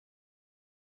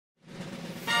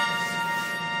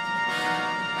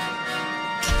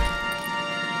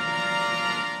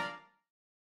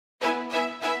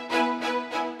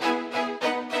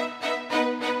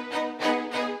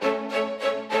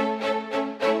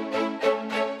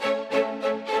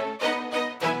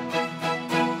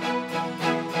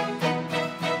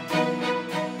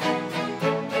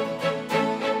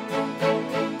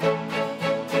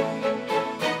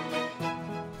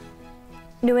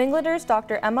New Englanders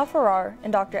Dr. Emma Farrar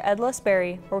and Dr. Edla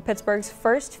Sperry were Pittsburgh's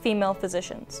first female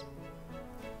physicians.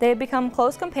 They had become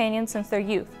close companions since their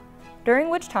youth, during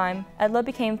which time Edla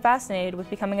became fascinated with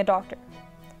becoming a doctor.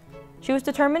 She was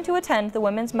determined to attend the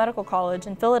Women's Medical College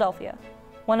in Philadelphia,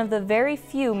 one of the very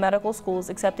few medical schools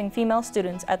accepting female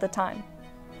students at the time.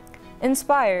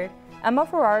 Inspired, Emma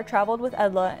Farrar traveled with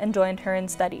Edla and joined her in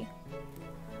study.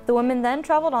 The women then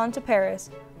traveled on to Paris,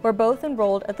 where both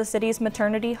enrolled at the city's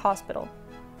maternity hospital.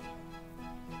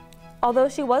 Although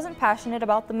she wasn't passionate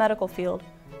about the medical field,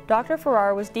 Dr.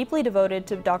 Farrar was deeply devoted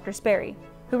to Dr. Sperry,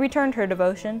 who returned her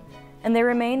devotion, and they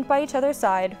remained by each other's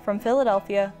side from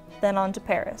Philadelphia, then on to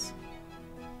Paris.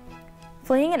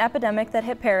 Fleeing an epidemic that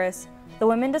hit Paris, the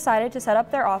women decided to set up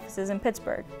their offices in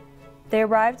Pittsburgh. They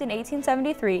arrived in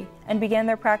 1873 and began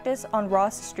their practice on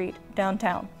Ross Street,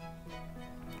 downtown.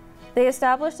 They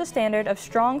established a standard of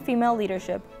strong female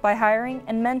leadership by hiring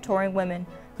and mentoring women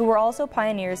who were also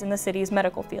pioneers in the city's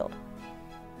medical field.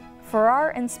 Farrar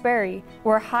and Sperry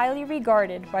were highly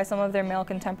regarded by some of their male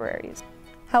contemporaries.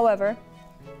 However,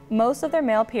 most of their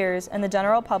male peers and the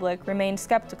general public remained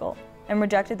skeptical and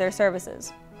rejected their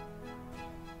services.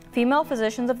 Female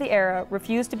physicians of the era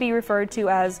refused to be referred to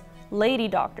as lady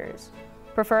doctors,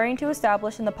 preferring to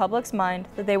establish in the public's mind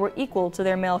that they were equal to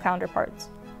their male counterparts.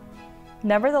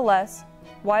 Nevertheless,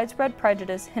 widespread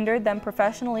prejudice hindered them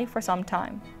professionally for some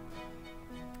time.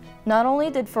 Not only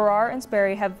did Farrar and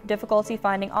Sperry have difficulty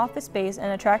finding office space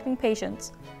and attracting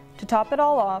patients, to top it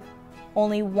all off,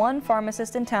 only one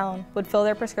pharmacist in town would fill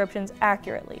their prescriptions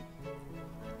accurately.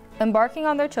 Embarking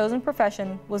on their chosen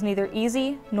profession was neither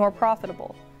easy nor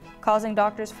profitable, causing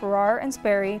doctors Farrar and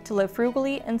Sperry to live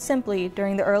frugally and simply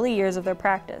during the early years of their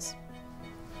practice.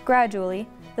 Gradually,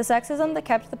 the sexism that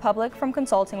kept the public from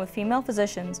consulting with female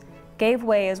physicians gave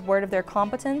way as word of their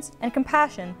competence and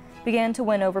compassion began to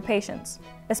win over patients,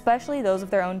 especially those of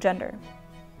their own gender.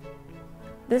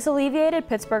 This alleviated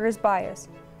Pittsburghers' bias,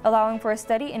 allowing for a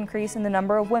steady increase in the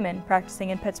number of women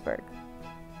practicing in Pittsburgh.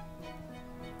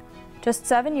 Just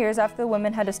 7 years after the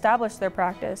women had established their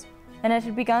practice, and it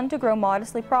had begun to grow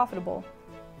modestly profitable,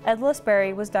 Edla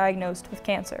Sperry was diagnosed with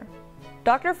cancer.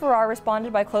 Dr. Farrar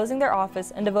responded by closing their office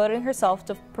and devoting herself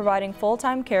to providing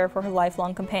full-time care for her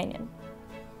lifelong companion.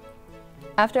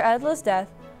 After Edla's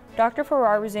death, Dr.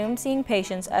 Farrar resumed seeing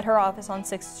patients at her office on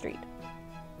 6th Street.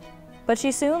 But she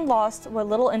soon lost what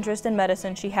little interest in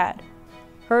medicine she had.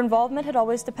 Her involvement had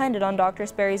always depended on Dr.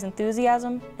 Sperry's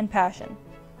enthusiasm and passion.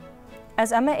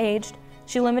 As Emma aged,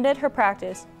 she limited her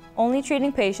practice, only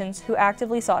treating patients who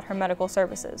actively sought her medical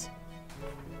services.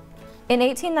 In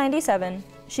 1897,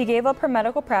 she gave up her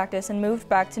medical practice and moved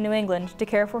back to New England to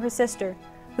care for her sister,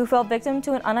 who fell victim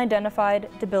to an unidentified,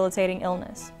 debilitating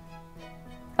illness.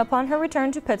 Upon her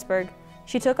return to Pittsburgh,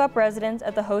 she took up residence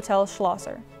at the Hotel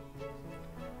Schlosser.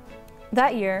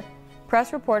 That year,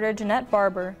 press reporter Jeanette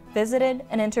Barber visited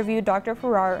and interviewed Dr.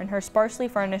 Farrar in her sparsely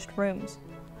furnished rooms.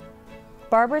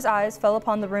 Barber's eyes fell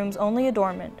upon the room's only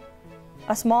adornment,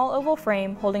 a small oval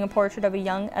frame holding a portrait of a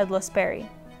young Edla Sperry.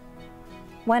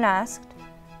 When asked,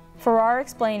 Farrar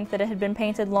explained that it had been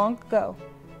painted long ago,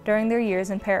 during their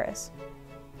years in Paris.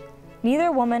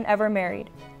 Neither woman ever married,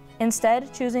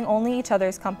 instead choosing only each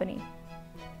other's company.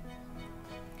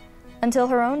 Until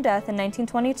her own death in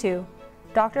 1922,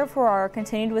 Dr. Farrar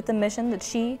continued with the mission that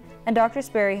she and Dr.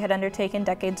 Sperry had undertaken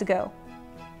decades ago,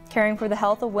 caring for the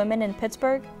health of women in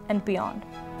Pittsburgh and beyond.